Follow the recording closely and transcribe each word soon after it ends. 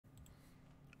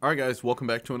Alright guys, welcome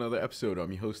back to another episode.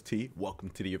 I'm your host T.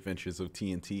 Welcome to the adventures of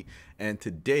TNT. And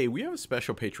today we have a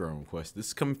special Patreon request. This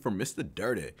is coming from Mr.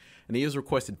 Dirty. And he has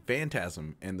requested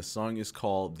Phantasm. And the song is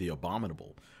called The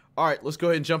Abominable. Alright, let's go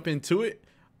ahead and jump into it.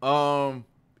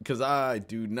 Because I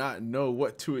do not know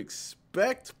what to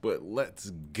expect, but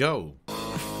let's go.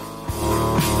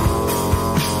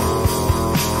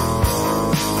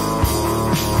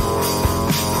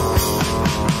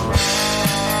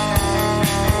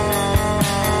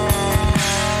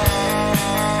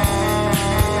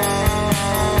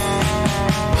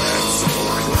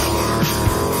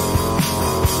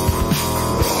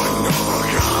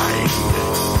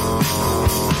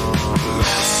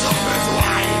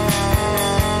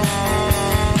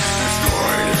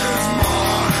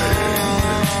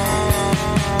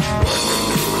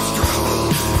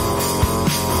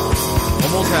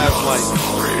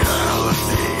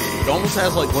 It almost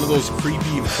has like one of those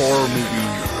creepy horror movie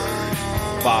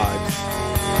vibes.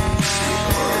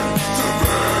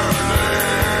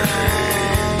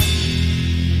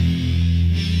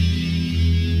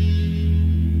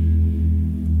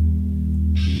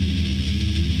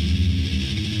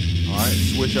 Alright,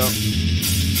 switch up.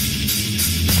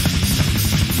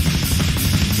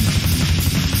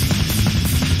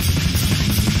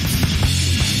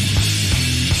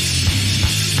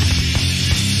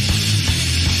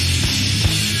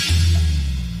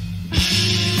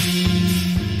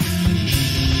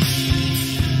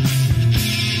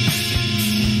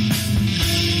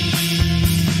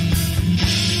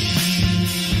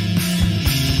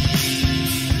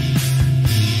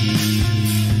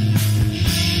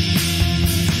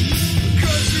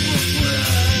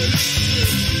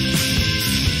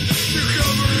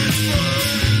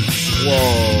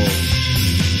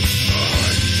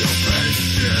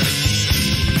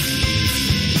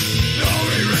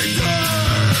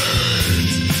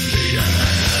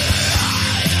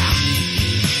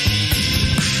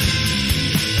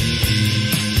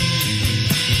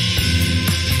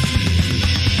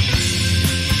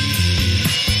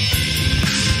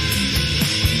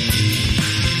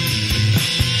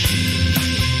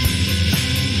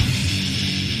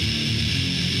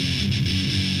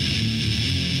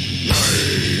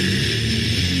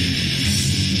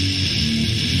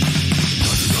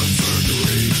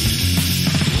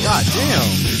 God damn.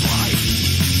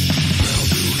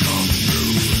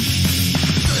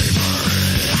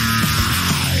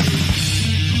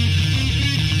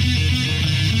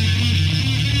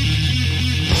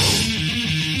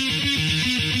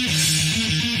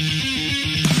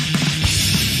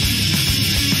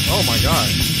 Oh my God.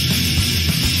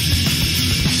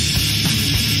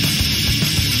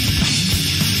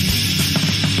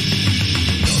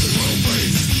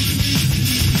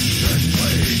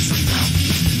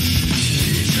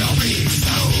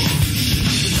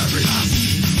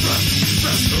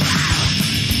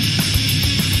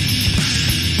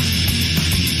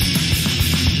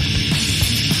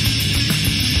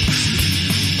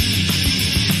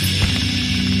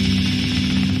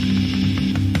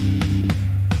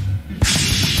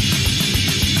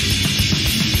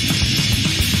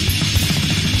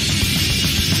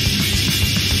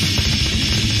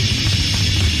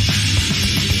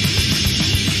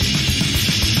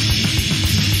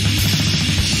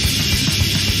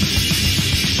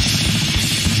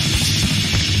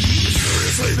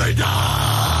 They die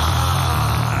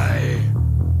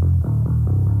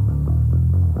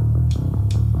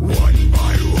one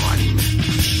by one.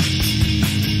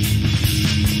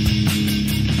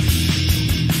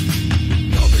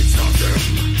 Nothing stops them.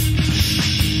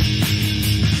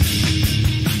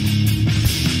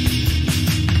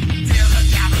 Till the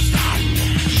devil's done.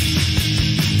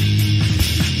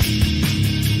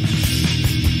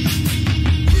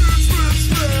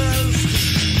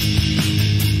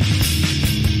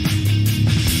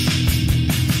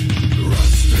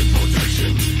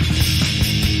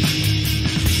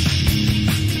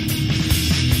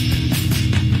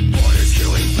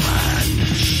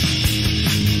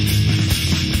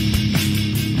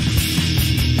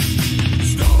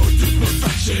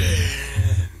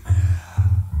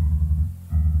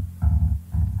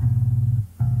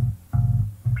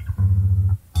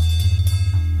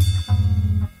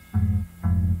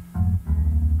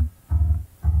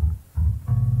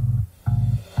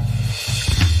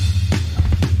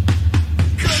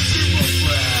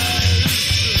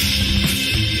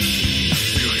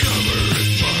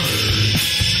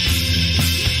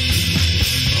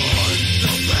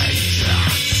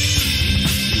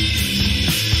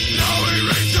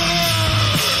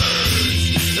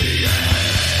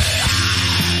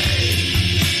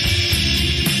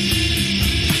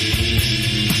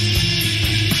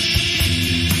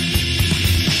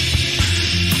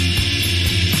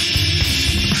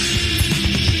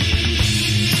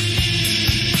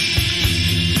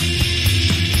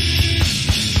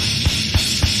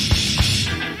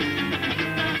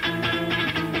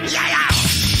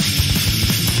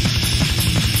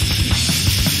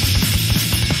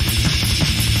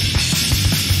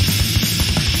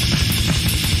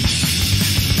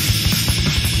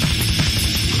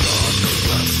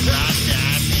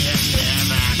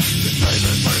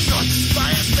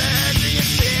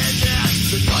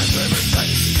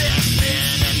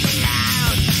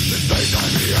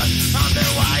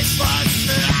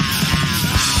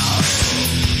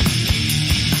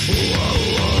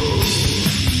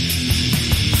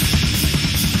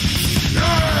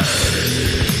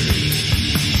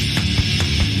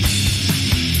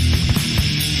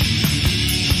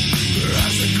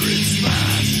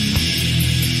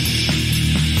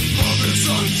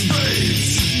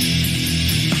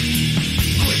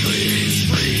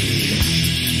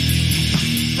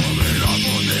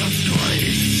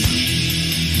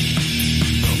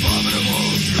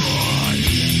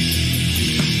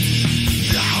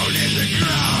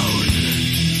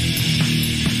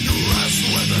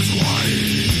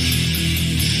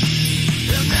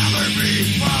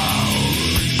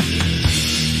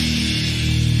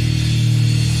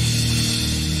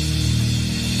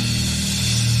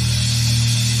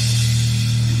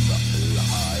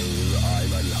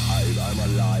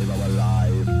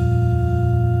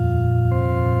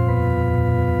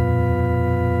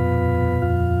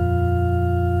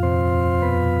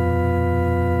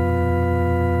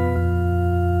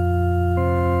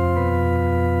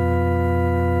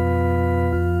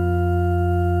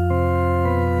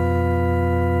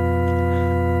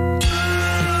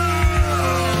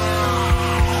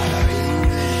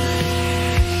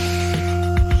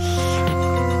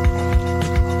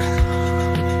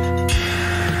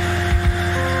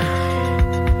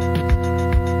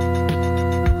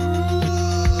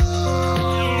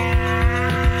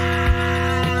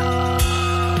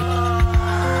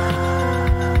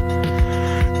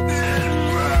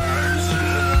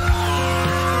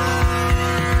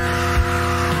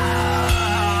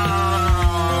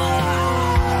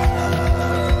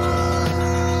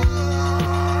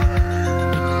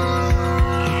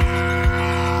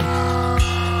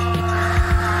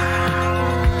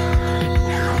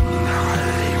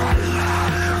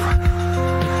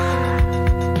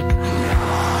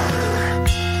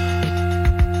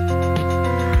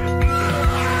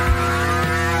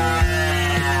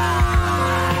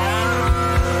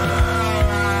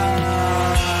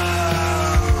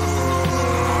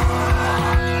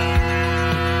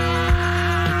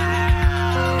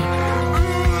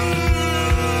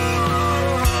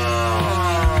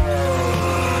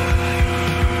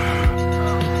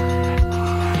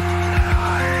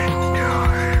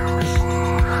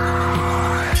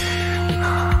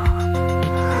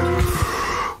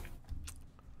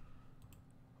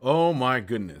 Oh my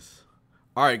goodness.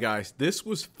 All right, guys, this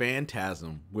was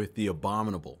Phantasm with the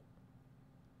Abominable.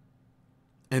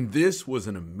 And this was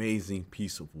an amazing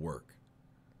piece of work.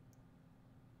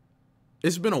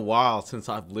 It's been a while since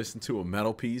I've listened to a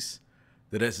metal piece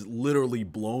that has literally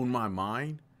blown my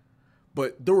mind.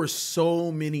 But there were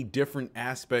so many different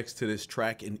aspects to this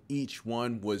track, and each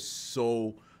one was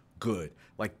so good.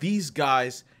 Like, these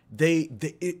guys,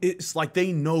 it's like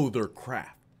they know their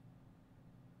craft.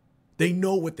 They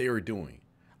know what they are doing.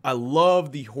 I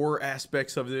love the horror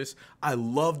aspects of this. I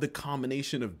love the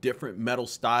combination of different metal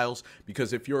styles,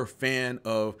 because if you're a fan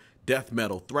of death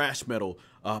metal, thrash metal,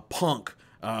 punk,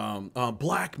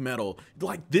 black metal,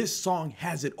 like, this song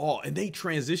has it all, and they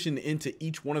transition into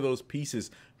each one of those pieces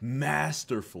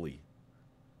masterfully.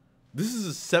 This is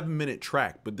a 7-minute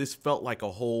track, but this felt like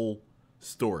a whole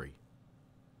story.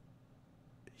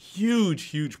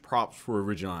 Huge props for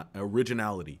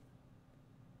originality.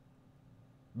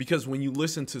 Because when you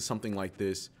listen to something like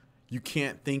this, you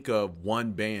can't think of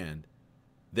one band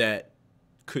that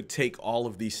could take all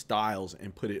of these styles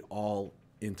and put it all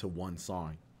into one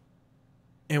song.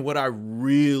 And what I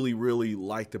really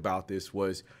liked about this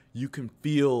was you can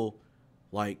feel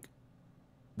like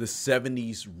the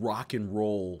 70s rock and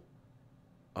roll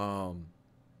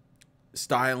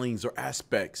stylings or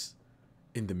aspects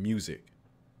in the music.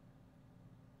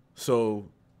 So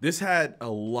this had a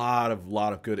lot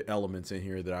of good elements in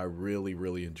here that I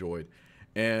really enjoyed.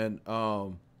 And I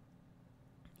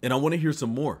want to hear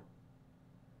some more.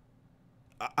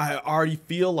 I already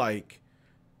feel like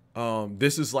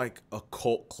this is like a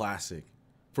cult classic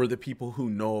for the people who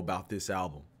know about this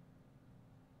album.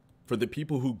 For the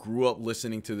people who grew up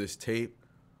listening to this tape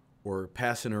or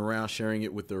passing it around, sharing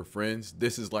it with their friends,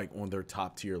 this is like on their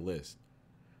top tier list.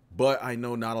 But I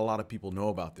know not a lot of people know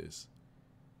about this,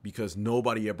 because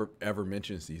nobody ever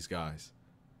mentions these guys.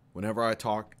 Whenever I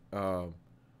talk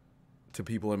to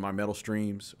people in my metal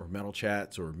streams or metal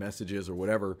chats or messages or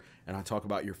whatever, and I talk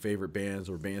about your favorite bands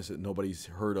or bands that nobody's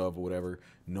heard of or whatever,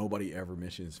 nobody ever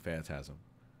mentions Phantasm.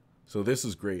 So this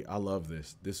is great. I love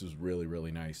this. This is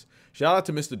really nice. Shout out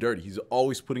to Mr. Dirty. He's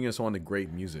always putting us on to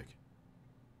great music.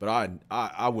 But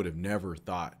I would have never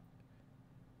thought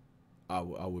I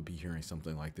would be hearing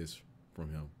something like this from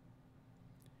him.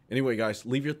 Anyway, guys,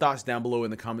 leave your thoughts down below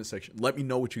in the comment section. Let me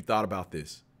know what you thought about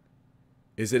this.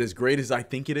 Is it as great as I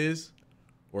think it is?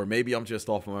 Or maybe I'm just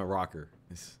off of my rocker.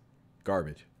 It's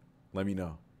garbage. Let me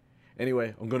know.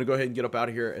 Anyway, I'm going to go ahead and get up out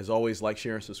of here. As always, like,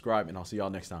 share, and subscribe, and I'll see y'all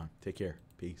next time. Take care.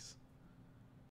 Peace.